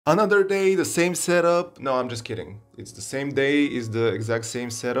Another day, the same setup. No, I'm just kidding. It's the same day, it's the exact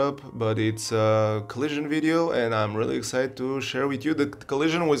same setup, but it's a collision video, and I'm really excited to share with you. The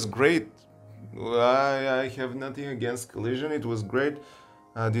collision was great. I have nothing against collision, it was great.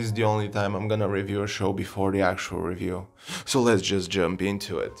 This is the only time I'm gonna review a show before the actual review. So let's just jump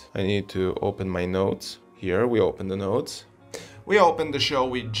into it. I need to open my notes. Here, we open the notes. We opened the show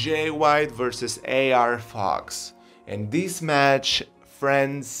with Jay White versus AR Fox. And this match,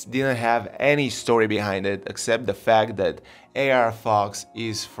 friends, didn't have any story behind it except the fact that AR Fox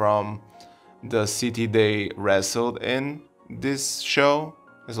is from the city they wrestled in this show.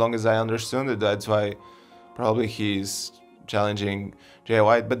 As long as I understood it, that's why probably he's challenging Jay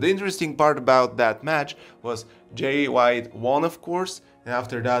White. But the interesting part about that match was Jay White won, of course, and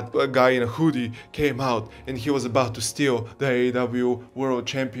after that a guy in a hoodie came out and he was about to steal the AEW World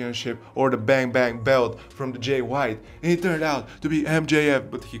Championship or the Bang Bang belt from the Jay White, and it turned out to be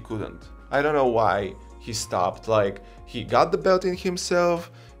MJF, but he couldn't. I don't know why he stopped. Like, he got the belt in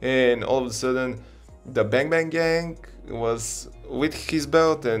himself, and all of a sudden the Bang Bang gang was with his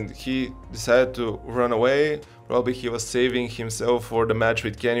belt and he decided to run away. Probably he was saving himself for the match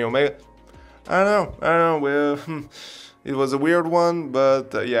with Kenny Omega. I don't know, well, it was a weird one,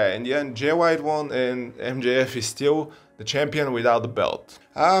 but yeah, in the end Jay White won and MJF is still the champion without the belt.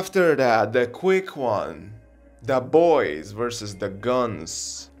 After that, the quick one, the boys versus the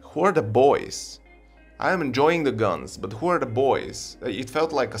Guns. Who are the boys? I am enjoying the Guns, but who are the boys? It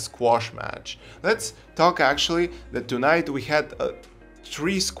felt like a squash match. Let's talk actually that tonight we had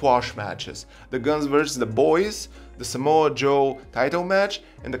 3 squash matches. The Guns versus the boys, the Samoa Joe title match,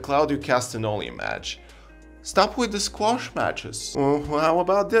 and the Claudio Castagnoli match. Stop with the squash matches. How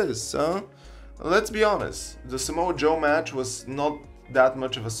about this, huh? Let's be honest, the Samoa Joe match was not that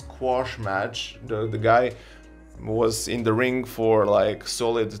much of a squash match. The guy was in the ring for like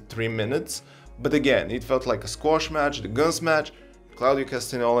solid 3 minutes. But again, it felt like a squash match, the Guns match, Claudio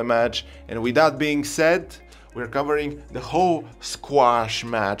Castagnoli match, and with that being said, we're covering the whole squash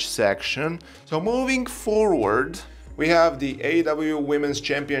match section. So moving forward, we have the AEW Women's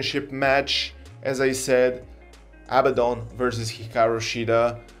Championship match. As I said, Abadon versus Hikaru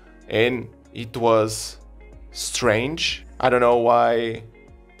Shida, and it was strange. I don't know why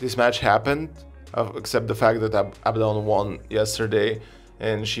this match happened, except the fact that Abadon won yesterday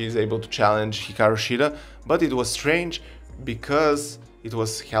and she's able to challenge Hikaru Shida, but it was strange because it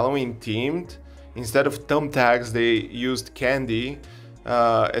was Halloween themed. Instead of thumbtacks, they used candy.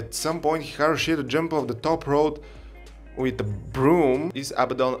 At some point, Hikaru Shida jumped off the top rope with a broom. Is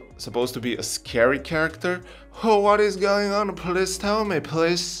Abadon supposed to be a scary character? Oh, what is going on? Please tell me,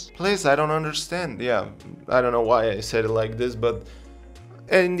 please. Please, I don't understand. Yeah, I don't know why I said it like this, but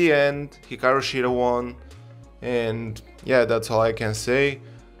in the end, Hikaru Shida won. And yeah, that's all I can say.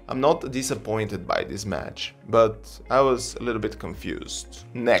 I'm not disappointed by this match, but I was a little bit confused.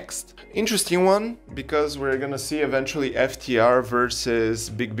 Next, interesting one, because we're gonna see eventually FTR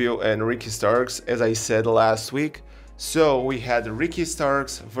versus Big Bill and Ricky Starks, as I said last week. So we had Ricky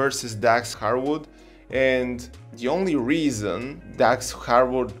Starks versus Dax Harwood, and the only reason Dax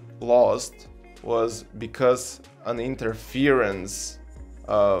Harwood lost was because an interference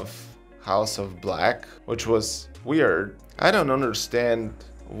of House of Black, which was weird. I don't understand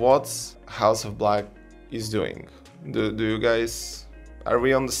what House of Black is doing. Do you guys, are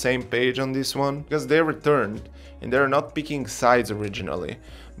we on the same page on this one? Because they returned and they're not picking sides originally,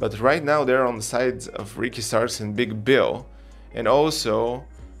 but right now they're on the sides of Ricky Starks and Big Bill, and also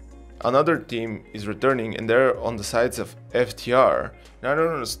another team is returning and they're on the sides of FTR. And I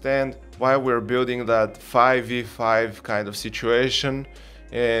don't understand why we're building that 5v5 kind of situation,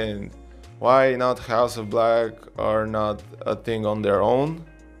 and why not House of Black are not a thing on their own.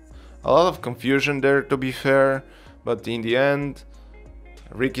 A lot of confusion there, to be fair, but in the end,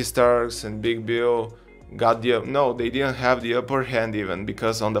 Ricky Starks and Big Bill got the... No, they didn't have the upper hand even,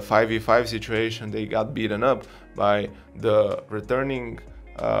 because on the 5v5 situation they got beaten up by the returning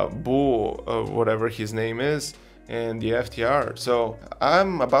Bull, whatever his name is, and the FTR. So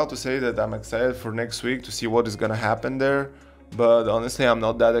I'm about to say that I'm excited for next week to see what is gonna happen there. But honestly, I'm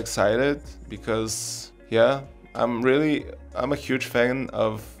not that excited because, yeah, I'm a huge fan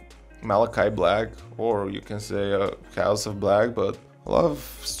of Malachi Black, or you can say House of Black, but a lot of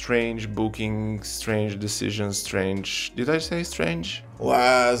strange booking, strange decisions, strange... Did I say strange?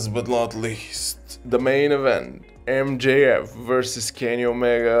 Last but not least, the main event. MJF versus Kenny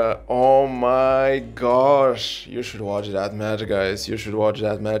Omega. Oh my gosh, you should watch that match, guys. You should watch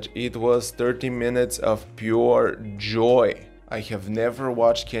that match. It was 30 minutes of pure joy. I have never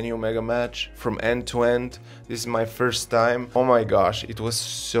watched Kenny Omega match from end to end. This is my first time. Oh my gosh, it was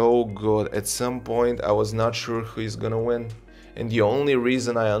so good. At some point I was not sure who is gonna win. And the only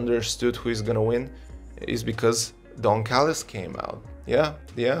reason I understood who is gonna win is because Don Callis came out. Yeah,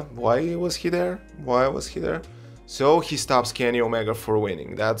 why was he there? So he stops Kenny Omega for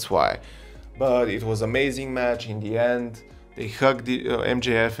winning, that's why. But it was amazing match in the end. They hugged,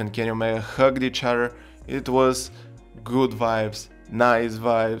 MJF and Kenny Omega hugged each other. It was good vibes, nice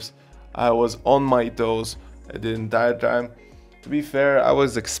vibes. I was on my toes the entire time. To be fair, I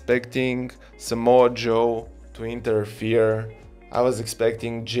was expecting Samoa Joe to interfere. I was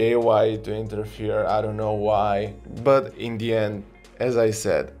expecting Jay White to interfere, I don't know why. But in the end, as I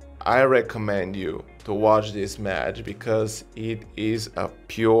said, I recommend you to watch this match because it is a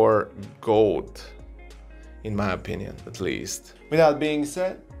pure gold, in my opinion, at least. With that being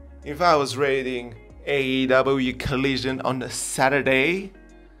said, if I was rating AEW Collision on a Saturday,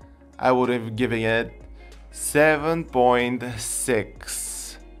 I would have given it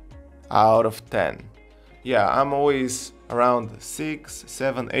 7.6 out of 10. Yeah, I'm always around 6,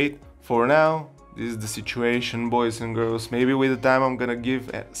 7, 8 for now. This is the situation, boys and girls. Maybe with the time I'm gonna give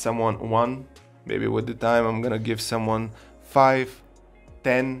someone 1. Maybe with the time I'm gonna give someone 5,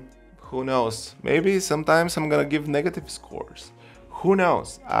 10. Who knows? Maybe sometimes I'm gonna give negative scores. Who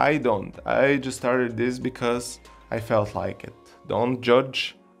knows? I don't. I just started this because I felt like it. Don't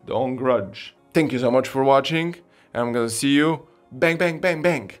judge, don't grudge. Thank you so much for watching. And I'm gonna see you bang bang bang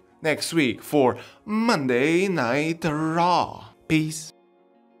bang next week for Monday Night Raw. Peace.